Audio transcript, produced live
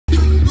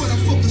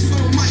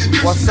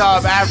What's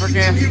up,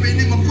 African?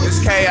 It's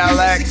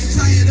KLX,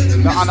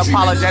 the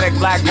unapologetic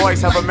black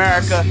voice of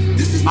America.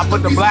 I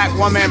put the black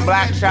woman,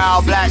 black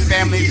child, black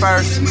family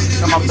first.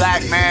 I'm a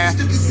black man.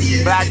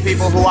 Black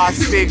people who I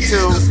speak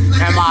to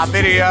in my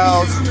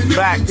videos.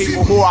 Black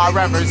people who I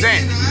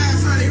represent.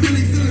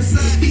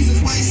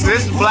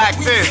 This is Black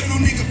Fist.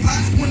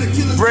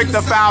 Brick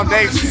the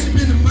foundation.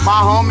 My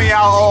homie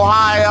out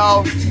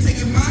Ohio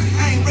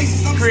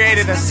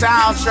created a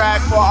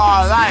soundtrack for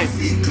our life.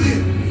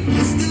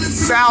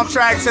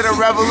 Soundtrack to the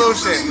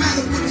revolution.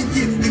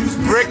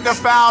 Brick the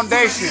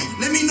foundation.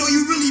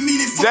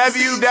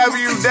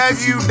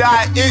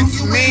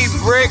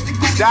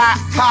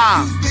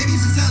 www.itsmebrick.com.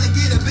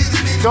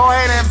 Go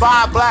ahead and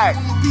buy black.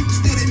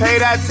 Pay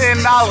that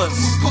 $10.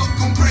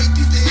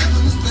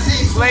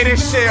 Play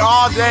this shit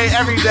all day,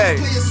 every day.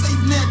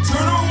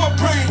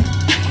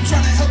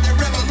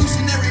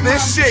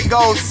 This shit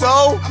goes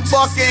so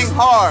fucking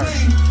hard.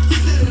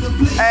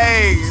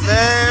 Hey,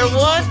 man,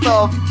 what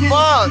the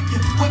fuck?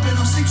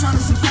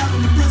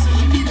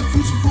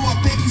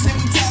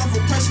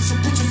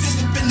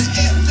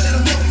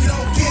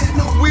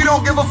 We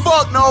don't give a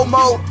fuck no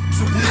more.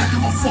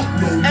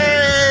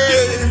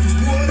 Hey,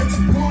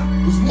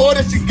 more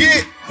that you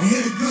get.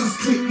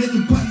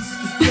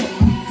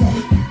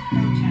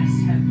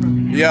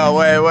 Yo,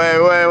 wait,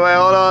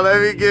 hold on.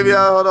 Let me give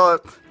y'all, hold on.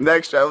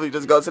 Next track, let me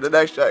just go to the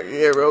next track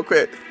here real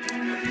quick.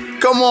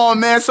 Come on,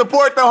 man,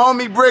 support the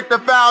homie Brick the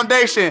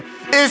foundation.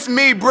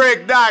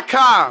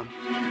 Itsmebrick.com.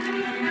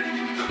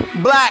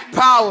 Black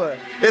power.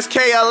 It's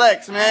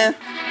KLX, man.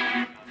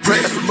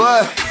 Brick for the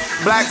blood,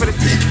 black for the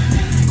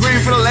green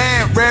for the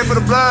land, red for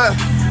the blood,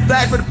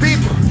 black for the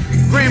people.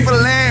 Green for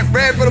the land,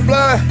 red for the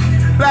blood,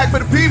 black for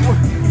the people.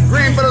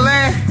 Green for the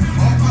land,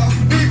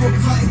 people.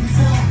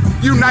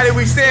 United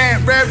we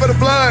stand, red for the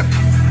blood,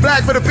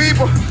 black for the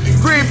people.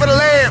 Green for the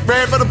land,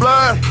 red for the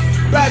blood,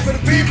 black for the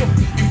people.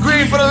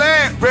 Green for the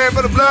land, red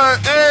for the blood.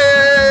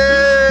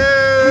 Hey!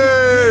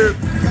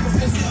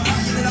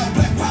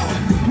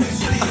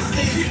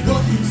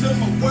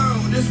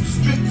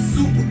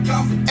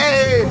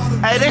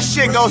 Hey, this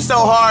shit goes so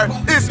hard.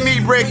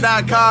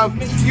 Itsmebrick.com.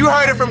 You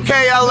heard it from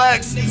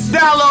KLX.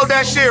 Download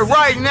that shit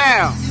right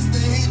now.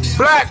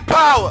 Black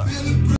power.